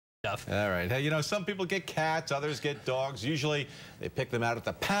stuff. All right. Hey, you know, some people get cats, others get dogs. Usually they pick them out at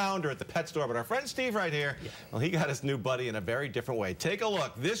the pound or at the pet store. But our friend Steve right here, well, he got his new buddy in a very different way. Take a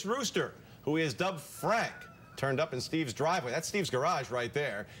look. This rooster, who he has dubbed Frank, turned up in Steve's driveway. That's Steve's garage right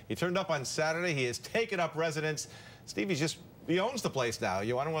there. He turned up on Saturday. He has taken up residence. Steve, he owns the place now.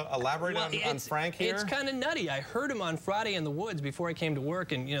 You want to elaborate on Frank here? It's kind of nutty. I heard him on Friday in the woods before I came to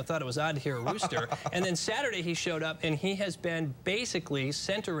work and, thought it was odd to hear a rooster. And then Saturday he showed up and he has been basically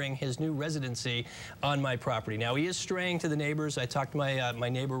centering his new residency on my property. Now, he is straying to the neighbors. I talked to my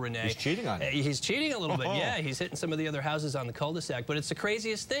neighbor, Renee. He's cheating on you. He's cheating a little bit, yeah. He's hitting some of the other houses on the cul-de-sac. But it's the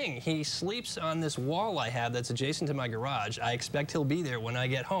craziest thing. He sleeps on this wall I have that's adjacent to my garage. I expect he'll be there when I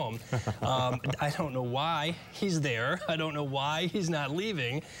get home. I don't know why he's there. I don't know why he's not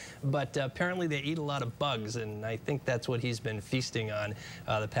leaving, but apparently they eat a lot of bugs, and I think that's what he's been feasting on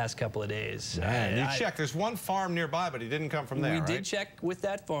the past couple of days. Man, you checked. There's one farm nearby, but he didn't come from there, We did check with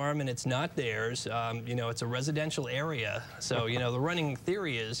that farm, and it's not theirs. It's a residential area, so, the running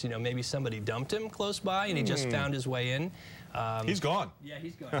theory is, maybe somebody dumped him close by, and he just found his way in. He's gone. Yeah,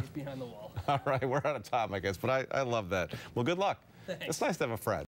 he's gone. He's behind the wall. All right, we're out of time, I guess, but I love that. Well, good luck. Thanks. It's nice to have a friend.